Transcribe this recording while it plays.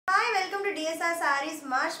to DSR Sarees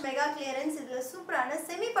March Mega Clearance. This is super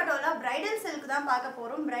semi Patola bridal silk தான் பார்க்க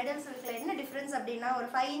போறோம். Bridal silkல என்ன difference அப்படினா ஒரு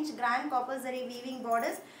 5 inch grand copper zari weaving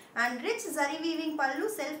borders and rich zari weaving pallu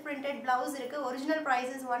self printed blouse இருக்கு. Original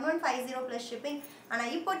price is 1150 plus shipping. ஆனா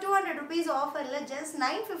இப்போ 200 rupees offerல just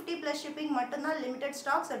 950 plus shipping மட்டும்தான் limited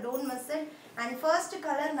stock, so don't miss it. And first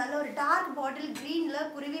color நல்ல ஒரு dark bottle greenல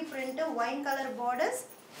குருவி print wine color borders.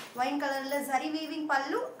 Wine color la zari weaving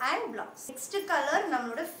pallu and blouse. Next color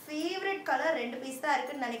நம்மளோட favorite color ரெண்டு piece தான்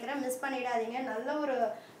இருக்குன்னு நினைக்கிறேன், miss பண்ணிடாதீங்க. நல்ல ஒரு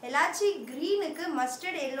elaichi greenக்கு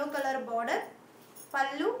mustard yellow color border,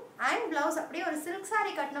 pallu and blouse அப்படியே ஒரு silk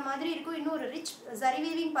saree கட்டின மாதிரி இருக்கும். இன்னும் ஒரு rich zari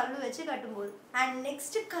weaving pallu வச்சு கட்டும்போது. And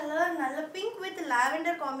next color நல்ல pink with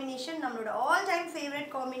lavender combination, நம்மளோட all time favorite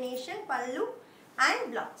combination, pallu and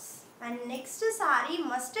blouse. And next saree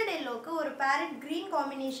mustard yellowக்கு ஒரு parrot green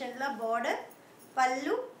combinationல border,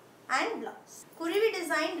 pallu and blouse. குருவி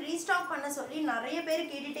டிசைன் ரீஸ்டாக் பண்ண சொல்லி நிறைய பேர்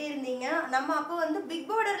கேட்டுட்டே இருந்தீங்க. நம்ம அப்போ வந்து பிக்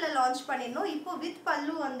பார்டர்ல லான்ச் பண்ணிருந்தோம். இப்போ வித்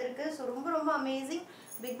பல்லு வந்திருக்கு. சோ ரொம்ப அமேசிங்.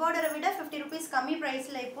 பிக் பார்டரை விட 50 rupees கம்மி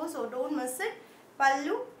பிரைஸ்ல இப்போ, சோ டோன்ட் மிஸ் இட்.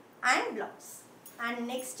 பல்லு and blouse. And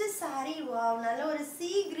next saree, wow, நல்ல ஒரு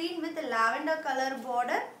sea green with lavender color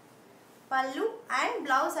border, pallu and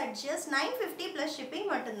blouse at just 950 plus shipping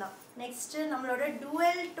மட்டும்தான். Next நம்மளோட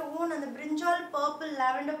dual tone and the brinjal purple,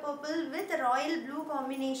 lavender purple with royal blue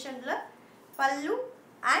combination la pallu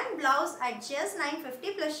and blouse at just 950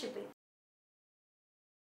 plus shipping.